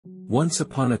Once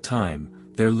upon a time,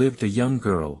 there lived a young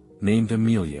girl, named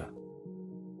Amelia.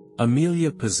 Amelia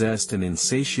possessed an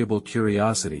insatiable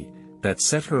curiosity that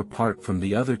set her apart from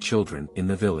the other children in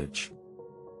the village.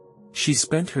 She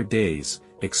spent her days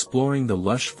exploring the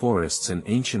lush forests and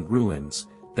ancient ruins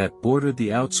that bordered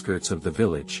the outskirts of the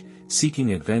village,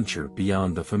 seeking adventure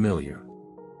beyond the familiar.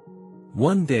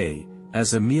 One day,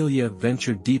 as Amelia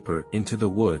ventured deeper into the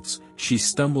woods, she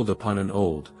stumbled upon an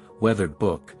old, weathered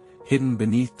book, hidden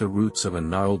beneath the roots of a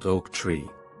gnarled oak tree.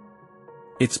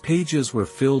 Its pages were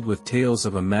filled with tales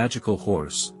of a magical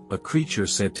horse, a creature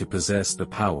said to possess the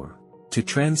power to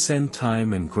transcend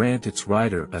time and grant its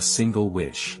rider a single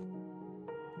wish.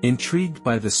 Intrigued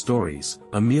by the stories,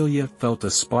 Amelia felt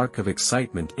a spark of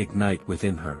excitement ignite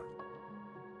within her.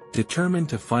 Determined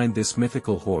to find this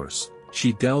mythical horse,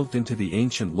 she delved into the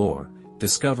ancient lore,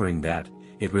 discovering that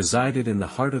it resided in the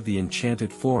heart of the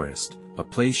enchanted forest, a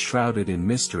place shrouded in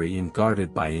mystery and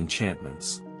guarded by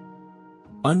enchantments.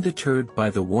 Undeterred by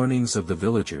the warnings of the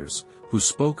villagers, who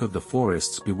spoke of the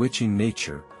forest's bewitching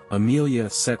nature, Amelia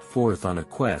set forth on a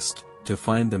quest to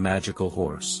find the magical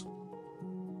horse.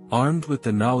 Armed with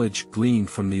the knowledge gleaned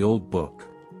from the old book,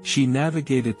 she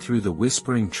navigated through the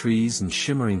whispering trees and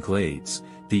shimmering glades,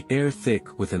 the air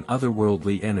thick with an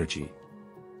otherworldly energy.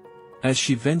 As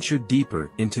she ventured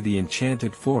deeper into the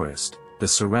enchanted forest, the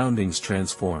surroundings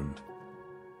transformed.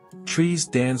 Trees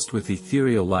danced with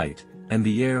ethereal light, and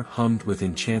the air hummed with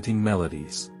enchanting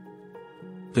melodies.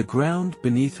 The ground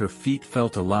beneath her feet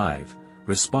felt alive,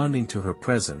 responding to her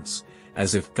presence,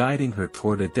 as if guiding her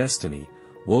toward a destiny,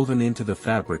 woven into the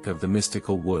fabric of the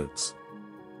mystical woods.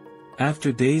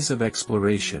 After days of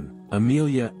exploration,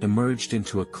 Amelia emerged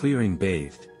into a clearing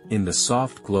bathed in the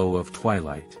soft glow of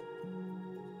twilight.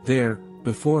 There,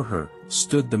 before her,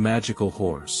 stood the magical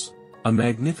horse, a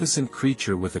magnificent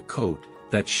creature with a coat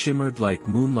that shimmered like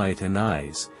moonlight and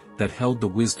eyes that held the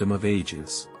wisdom of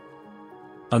ages.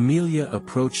 Amelia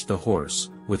approached the horse,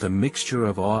 with a mixture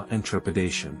of awe and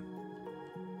trepidation.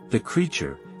 The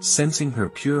creature, sensing her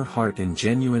pure heart and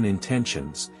genuine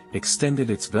intentions, extended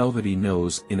its velvety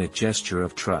nose in a gesture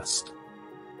of trust.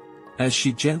 As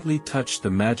she gently touched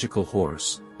the magical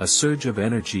horse, a surge of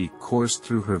energy coursed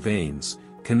through her veins,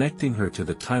 connecting her to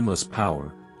the timeless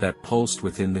power that pulsed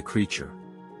within the creature.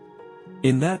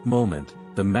 In that moment,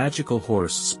 the magical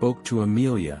horse spoke to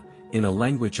Amelia, in a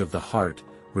language of the heart,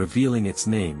 revealing its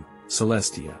name,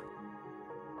 Celestia.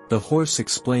 The horse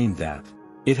explained that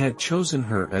it had chosen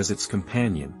her as its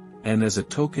companion, and as a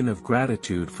token of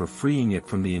gratitude for freeing it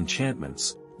from the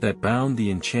enchantments that bound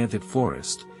the enchanted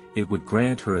forest, it would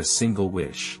grant her a single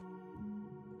wish.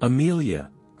 Amelia,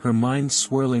 her mind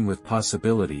swirling with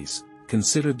possibilities,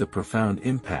 considered the profound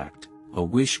impact a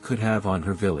wish could have on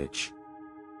her village.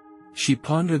 She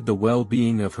pondered the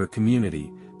well-being of her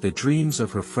community, the dreams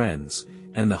of her friends,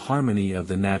 and the harmony of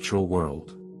the natural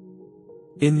world.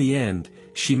 In the end,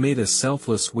 she made a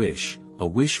selfless wish, a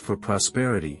wish for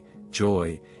prosperity,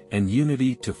 joy, and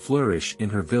unity to flourish in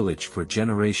her village for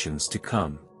generations to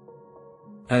come.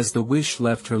 As the wish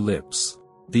left her lips,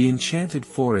 the enchanted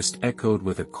forest echoed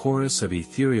with a chorus of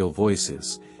ethereal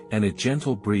voices, and a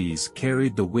gentle breeze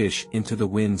carried the wish into the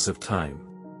winds of time.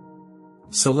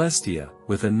 Celestia,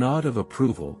 with a nod of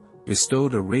approval,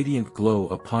 bestowed a radiant glow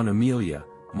upon Amelia,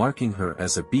 marking her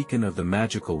as a beacon of the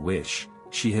magical wish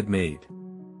she had made.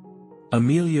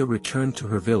 Amelia returned to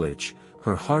her village,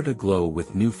 her heart aglow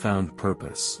with newfound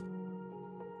purpose.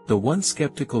 The once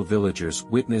skeptical villagers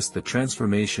witnessed the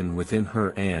transformation within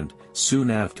her and,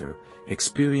 soon after,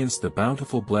 experienced the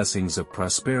bountiful blessings of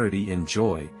prosperity and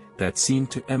joy that seemed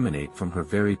to emanate from her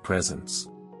very presence.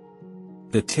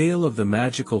 The tale of the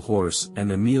magical horse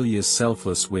and Amelia's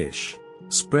selfless wish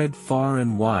spread far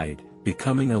and wide,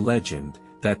 becoming a legend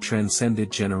that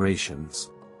transcended generations.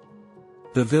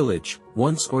 The village,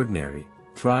 once ordinary,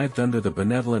 thrived under the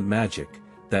benevolent magic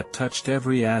that touched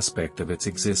every aspect of its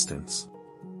existence.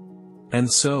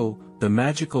 And so, the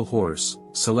magical horse,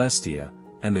 Celestia,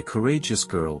 and the courageous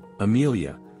girl,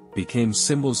 Amelia, became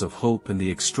symbols of hope and the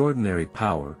extraordinary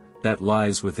power that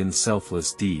lies within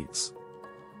selfless deeds.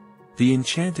 The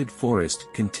enchanted forest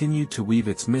continued to weave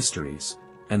its mysteries,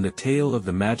 and the tale of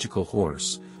the magical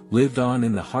horse lived on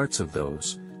in the hearts of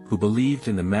those who believed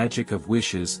in the magic of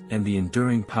wishes and the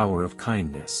enduring power of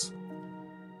kindness.